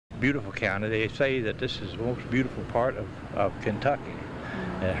beautiful county. They say that this is the most beautiful part of Kentucky.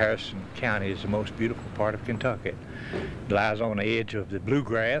 And Harrison County is the most beautiful part of Kentucky. It lies on the edge of the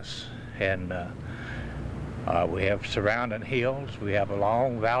bluegrass, and we have surrounding hills. We have a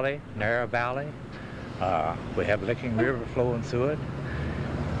long valley, narrow valley. We have Licking River flowing through it.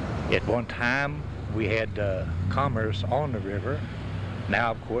 At one time, we had commerce on the river. Now,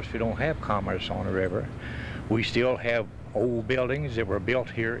 of course, we don't have commerce on the river. We still have old buildings that were built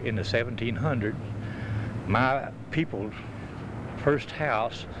here in the 1700s. My people's first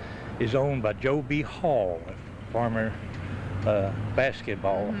house is owned by Joe B. Hall, a former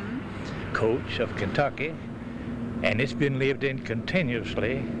basketball coach of Kentucky, and it's been lived in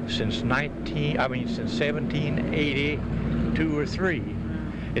continuously since 1782 or 3.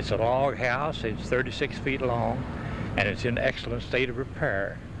 It's a log house. It's 36 feet long, and it's in excellent state of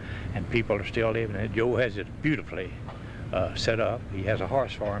repair, and people are still living in it. Joe has it beautifully set up. He has a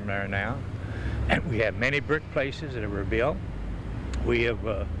horse farm there now, and we have many brick places that were built. We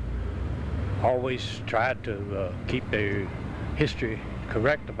have always tried to keep the history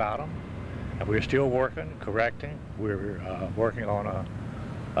correct about them, and we're still working, correcting. We're working on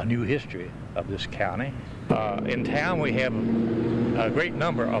a new history of this county. In town we have a great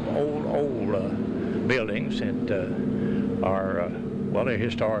number of old buildings that are, well, they're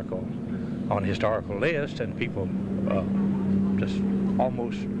historical, on historical lists, and people just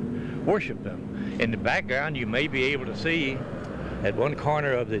almost worship them. In the background you may be able to see at one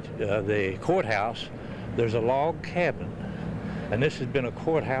corner of the courthouse, there's a log cabin. And this has been a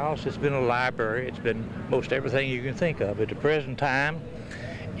courthouse, it's been a library, it's been most everything you can think of. At the present time,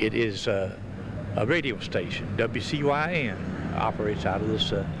 it is a radio station. WCYN operates out of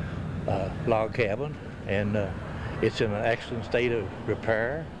this log cabin, and it's in an excellent state of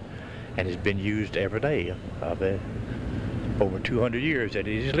repair, and it's been used every day of over 200 years that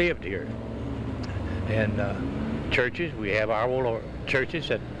it has lived here. And churches, we have our old churches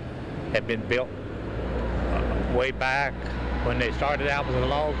that have been built way back when they started out with a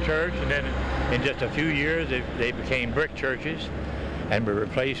log church, and then in just a few years they became brick churches and were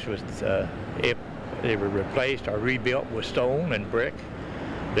replaced with, if they were replaced or rebuilt with stone and brick.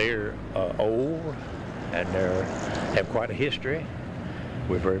 They're old, and they have quite a history.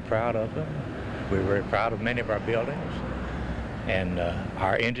 We're very proud of them. We're very proud of many of our buildings, and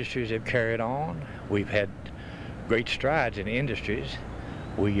our industries have carried on. We've had great strides in industries.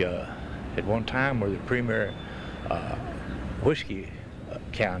 We at one time were the premier whiskey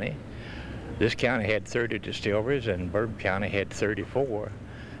county. This county had 30 distilleries, and Bourbon County had 34,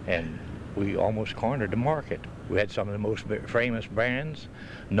 and we almost cornered the market. We had some of the most famous brands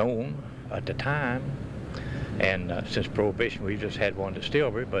known at the time, and since Prohibition we just had one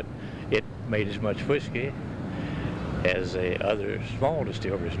distillery, but it made as much whiskey as the other small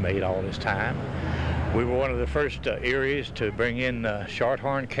distilleries made all this time. We were one of the first areas to bring in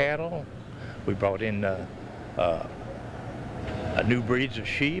shorthorn cattle. We brought in new breeds of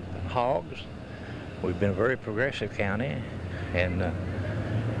sheep and hogs. We've been a very progressive county, and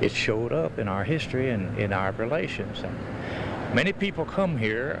it showed up in our history and in our relations. And many people come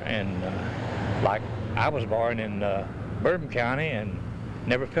here, and like I was born in Bourbon County and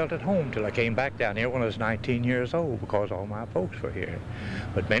never felt at home till I came back down here when I was 19 years old, because all my folks were here.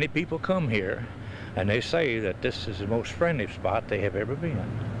 But many people come here, and they say that this is the most friendly spot they have ever been.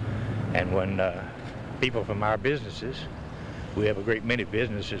 And when people from our businesses, we have a great many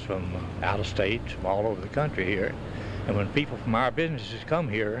businesses from out of state, from all over the country here, and when people from our businesses come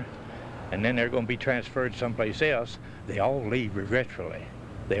here, and then they're going to be transferred someplace else, they all leave regretfully.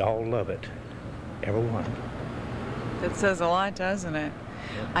 They all love it, everyone. That says a lot, doesn't it?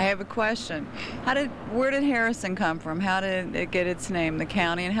 I have a question. Where did Harrison come from? How did it get its name, the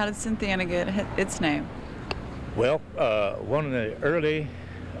county, and how did Cynthiana get its name? Well, one of the early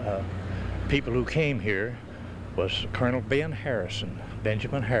people who came here was Colonel Benjamin Harrison,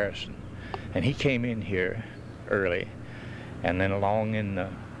 and he came in here early, and then along in the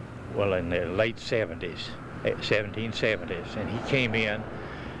late 1770s, and he came in,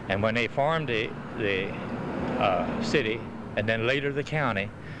 and when they formed the city, and then later the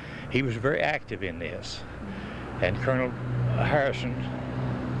county, he was very active in this. And Colonel Harrison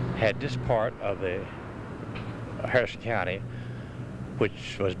had this part of the Harrison County,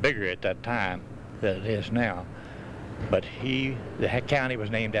 which was bigger at that time than it is now. But the county was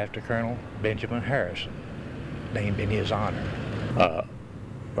named after Colonel Benjamin Harrison, named in his honor.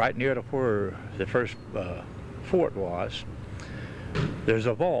 Right near to where the first fort was, there's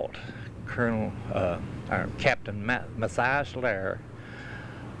a vault. Captain Matthias Lair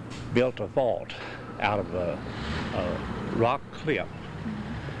built a vault out of a rock cliff,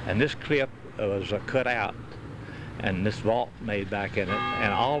 And this cliff was cut out, and this vault made back in it,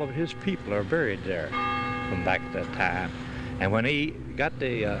 and all of his people are buried there from back at that time. And when he got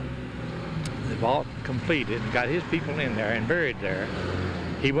the vault completed and got his people in there and buried there,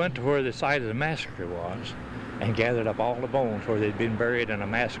 he went to where the site of the massacre was and gathered up all the bones where they'd been buried in a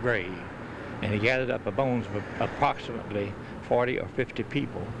mass grave. And he gathered up the bones of approximately 40 or 50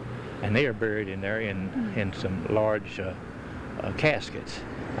 people, and they are buried in there in some large caskets.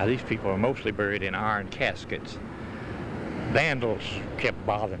 Now these people are mostly buried in iron caskets. Vandals kept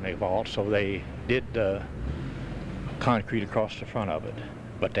bothering the vault, so they did concrete across the front of it.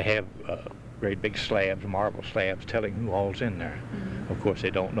 But they have great big slabs, marble slabs, telling who all's in there. Of course, they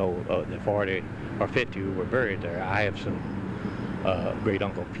don't know the 40 or 50 who were buried there. I have some great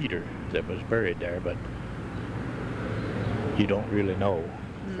Uncle Peter that was buried there, but you don't really know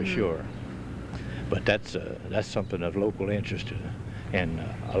for sure. But that's something of local interest, and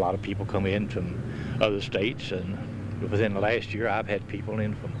a lot of people come in from other states. And within the last year, I've had people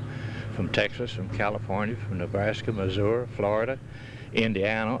in from Texas, from California, from Nebraska, Missouri, Florida,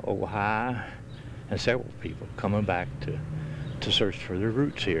 Indiana, Ohio, and several people coming back to search for their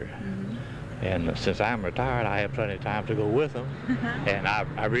roots here. And since I'm retired, I have plenty of time to go with them, and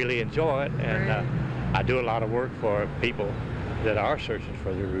I really enjoy it. And I do a lot of work for people that are searching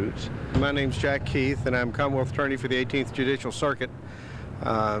for their roots. My name's Jack Keith, and I'm Commonwealth Attorney for the 18th Judicial Circuit,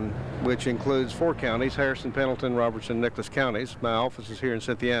 which includes 4 counties, Harrison, Pendleton, Robertson, and Nicholas counties. My office is here in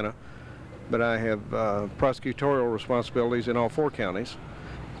Cynthiana, but I have prosecutorial responsibilities in all 4 counties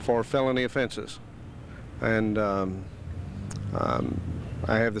for felony offenses. And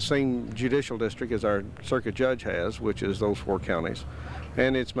I have the same judicial district as our circuit judge has, which is those 4 counties.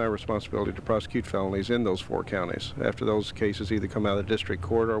 And it's my responsibility to prosecute felonies in those 4 counties. After those cases either come out of the district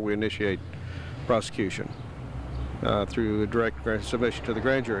court or we initiate prosecution through a direct submission to the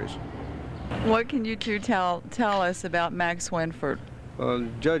grand juries. What can you two tell us about Mack Swinford?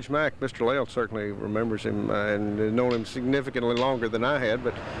 Judge Mack, Mr. Lael certainly remembers him and known him significantly longer than I had,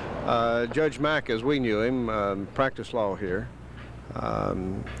 but Judge Mack, as we knew him, practiced law here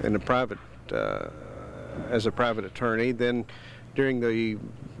in a private, as a private attorney. Then during the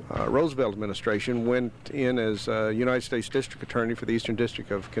Roosevelt administration went in as United States District Attorney for the Eastern District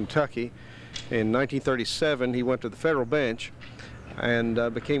of Kentucky. In 1937 he went to the federal bench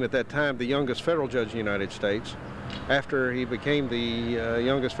and became at that time the youngest federal judge in the United States. After he became the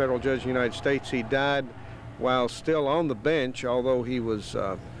youngest federal judge in the United States, he died while still on the bench, although he was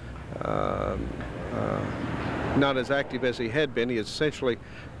not as active as he had been. He essentially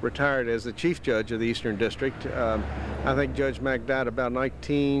retired as the chief judge of the Eastern District. I think Judge Mack died about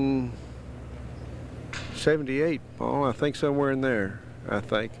 1978, Paul, I think somewhere in there, I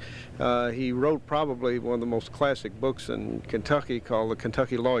think. He wrote probably one of the most classic books in Kentucky called The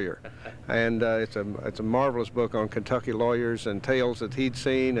Kentucky Lawyer. And it's a marvelous book on Kentucky lawyers and tales that he'd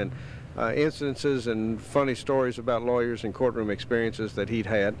seen and incidences and funny stories about lawyers and courtroom experiences that he'd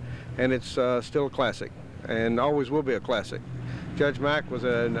had. And it's still a classic and always will be a classic. Judge Mack was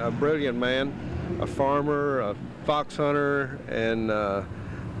a brilliant man, a farmer, a fox hunter, and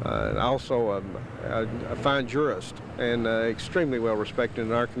also a fine jurist, and extremely well respected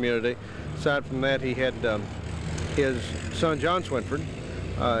in our community. Aside from that, he had his son John Swinford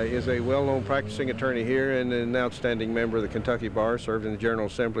is a well-known practicing attorney here and an outstanding member of the Kentucky Bar, served in the General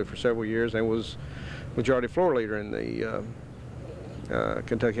Assembly for several years and was majority floor leader in the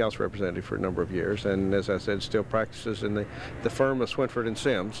Kentucky House Representative for a number of years, and as I said, still practices in the firm of Swinford and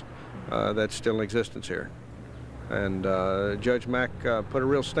Sims that's still in existence here. And Judge Mack put a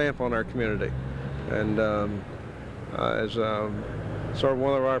real stamp on our community, and as sort of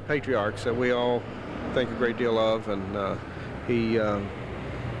one of our patriarchs that we all think a great deal of, and he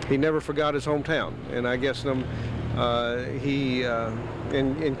never forgot his hometown. And I guess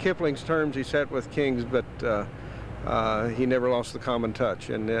in Kipling's terms, he sat with kings, but he never lost the common touch,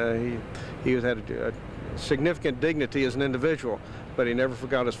 and he had a significant dignity as an individual, but he never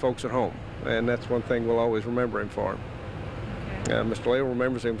forgot his folks at home, and that's one thing we'll always remember him for. Mr. Lael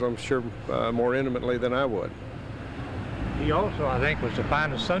remembers him, I'm sure, more intimately than I would. He also, I think, was the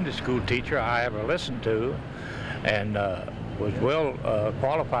finest Sunday school teacher I ever listened to, and was well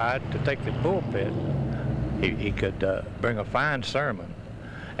qualified to take the pulpit. He could bring a fine sermon.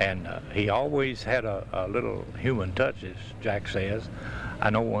 And he always had a little human touch, as Jack says. I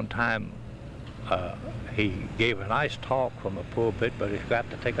know one time he gave a nice talk from a pulpit, but he forgot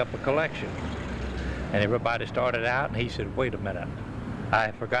to take up a collection. And everybody started out, and he said, "Wait a minute, I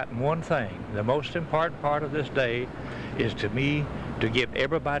have forgotten one thing. The most important part of this day is to me to give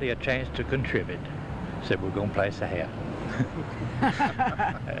everybody a chance to contribute." Said, "We're going to place a hat."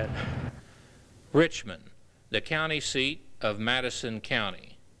 Richmond, the county seat of Madison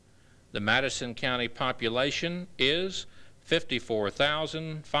County. The Madison County population is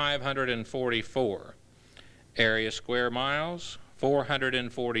 54,544. Area square miles,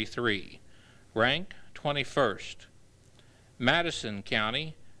 443. Rank, 21st. Madison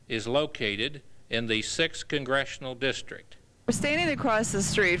County is located in the 6th Congressional District. We're standing across the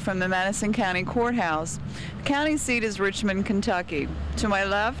street from the Madison County Courthouse. The county seat is Richmond, Kentucky. To my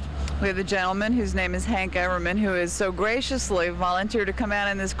left, we have the gentleman whose name is Hank Everman, who has so graciously volunteered to come out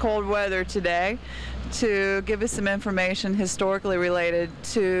in this cold weather today to give us some information historically related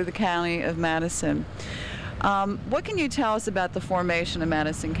to the county of Madison. What can you tell us about the formation of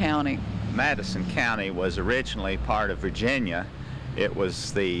Madison County? Madison County was originally part of Virginia. It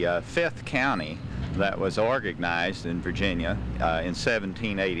was the 5th county that was organized in Virginia in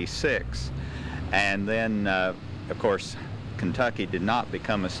 1786. And then, of course, Kentucky did not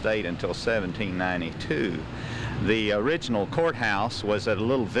become a state until 1792. The original courthouse was at a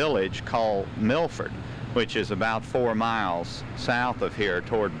little village called Milford, which is about 4 miles south of here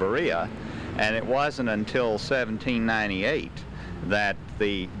toward Berea. And it wasn't until 1798 that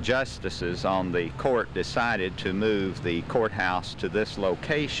the justices on the court decided to move the courthouse to this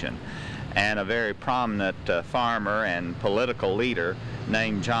location. And a very prominent farmer and political leader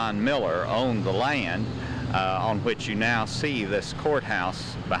named John Miller owned the land on which you now see this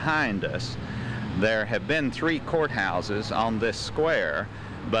courthouse behind us. There have been 3 courthouses on this square,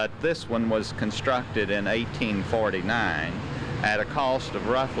 but this one was constructed in 1849 at a cost of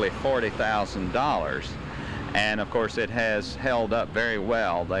roughly $40,000. And of course it has held up very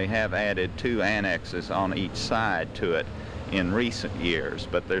well. They have added 2 annexes on each side to it in recent years,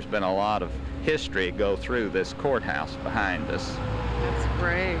 but there's been a lot of history go through this courthouse behind us. That's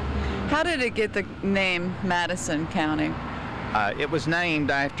great. How did it get the name Madison County? It was named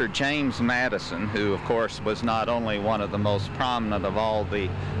after James Madison, who of course was not only one of the most prominent of all the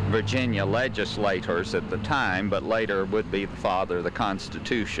Virginia legislators at the time, but later would be the father of the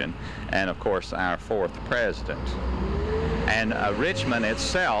Constitution and of course our 4th president. And Richmond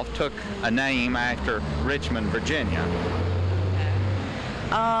itself took a name after Richmond, Virginia.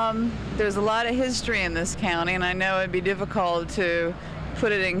 There's a lot of history in this county, and I know it'd be difficult to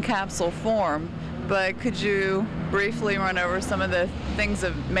put it in capsule form, but could you briefly run over some of the things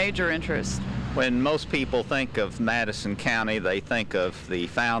of major interest? When most people think of Madison County, they think of the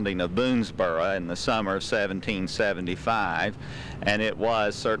founding of Boonesboro in the summer of 1775, and it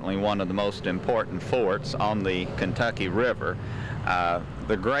was certainly one of the most important forts on the Kentucky River.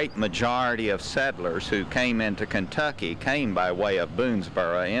 The great majority of settlers who came into Kentucky came by way of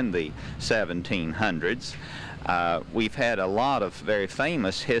Boonesboro in the 1700s. We've had a lot of very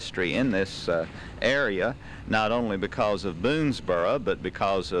famous history in this area, not only because of Boonesboro, but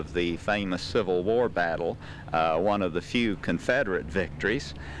because of the famous Civil War battle, one of the few Confederate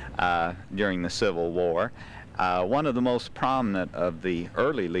victories during the Civil War. One of the most prominent of the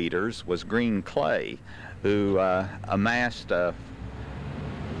early leaders was Green Clay, who amassed a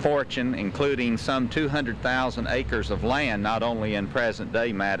fortune, including some 200,000 acres of land, not only in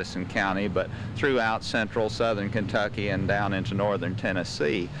present-day Madison County, but throughout central southern Kentucky and down into northern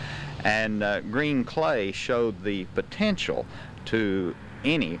Tennessee. And Green Clay showed the potential to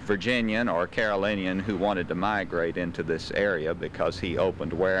any Virginian or Carolinian who wanted to migrate into this area, because he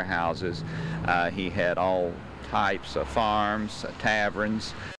opened warehouses, he had all types of farms,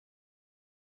 taverns.